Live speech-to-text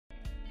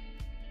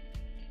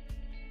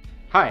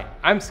Hi,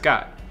 I'm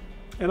Scott.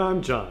 And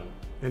I'm John,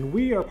 and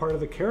we are part of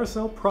the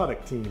Carousel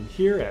product team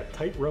here at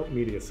Tightrope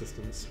Media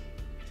Systems.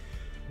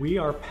 We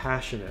are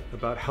passionate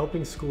about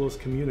helping schools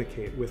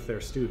communicate with their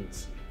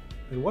students,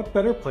 and what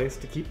better place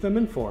to keep them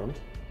informed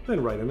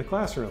than right in the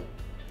classroom.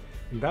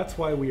 And that's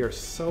why we are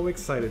so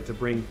excited to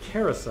bring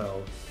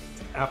Carousel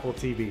to Apple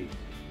TV.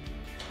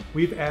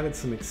 We've added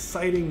some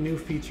exciting new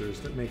features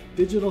that make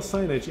digital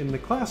signage in the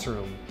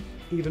classroom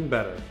even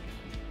better.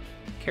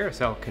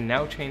 Carousel can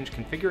now change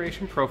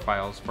configuration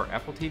profiles for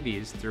Apple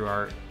TVs through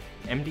our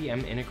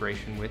MDM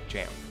integration with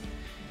Jamf.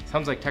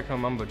 Sounds like techno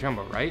mumbo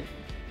jumbo, right?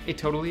 It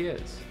totally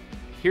is.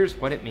 Here's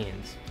what it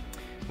means.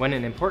 When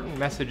an important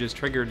message is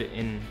triggered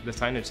in the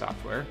signage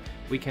software,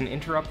 we can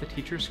interrupt the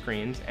teacher's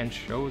screens and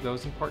show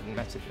those important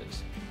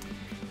messages.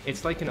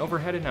 It's like an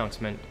overhead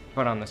announcement,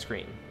 but on the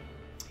screen.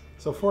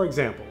 So for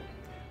example,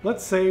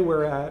 let's say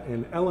we're at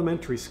an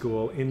elementary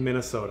school in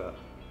Minnesota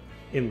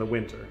in the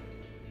winter.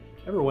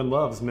 Everyone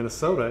loves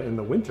Minnesota in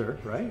the winter,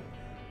 right?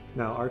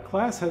 Now our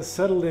class has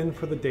settled in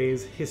for the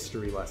day's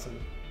history lesson,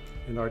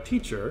 and our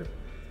teacher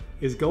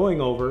is going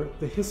over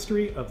the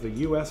history of the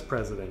US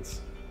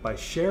presidents by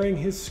sharing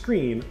his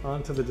screen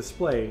onto the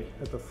display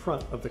at the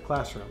front of the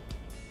classroom.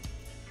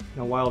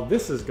 Now while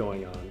this is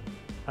going on,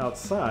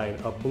 outside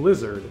a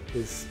blizzard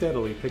is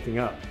steadily picking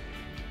up.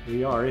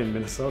 We are in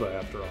Minnesota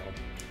after all.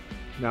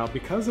 Now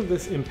because of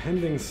this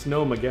impending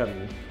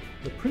snowmageddon,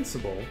 the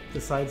principal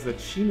decides that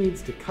she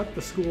needs to cut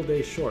the school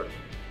day short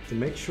to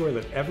make sure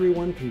that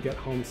everyone can get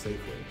home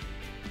safely.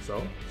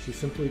 So she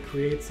simply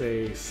creates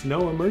a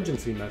snow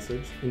emergency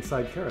message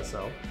inside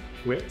Carousel,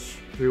 which,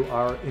 through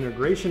our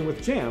integration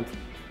with Jamf,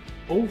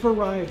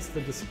 overrides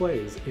the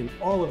displays in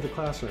all of the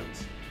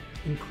classrooms,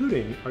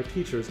 including our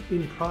teacher's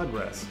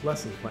in-progress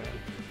lesson plan.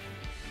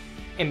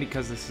 And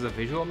because this is a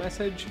visual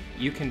message,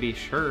 you can be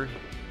sure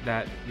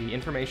that the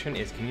information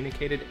is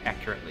communicated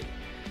accurately,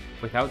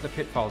 without the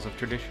pitfalls of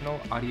traditional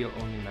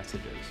audio-only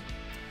messages.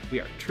 We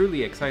are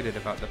truly excited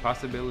about the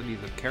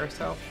possibilities of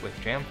Carousel with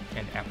Jamf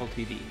and Apple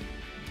TV.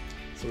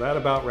 So that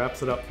about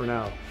wraps it up for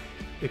now.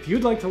 If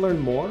you'd like to learn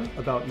more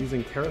about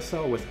using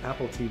Carousel with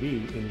Apple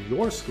TV in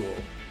your school,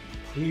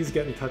 please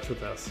get in touch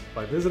with us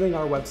by visiting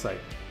our website.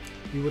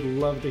 We would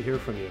love to hear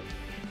from you.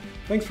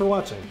 Thanks for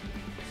watching.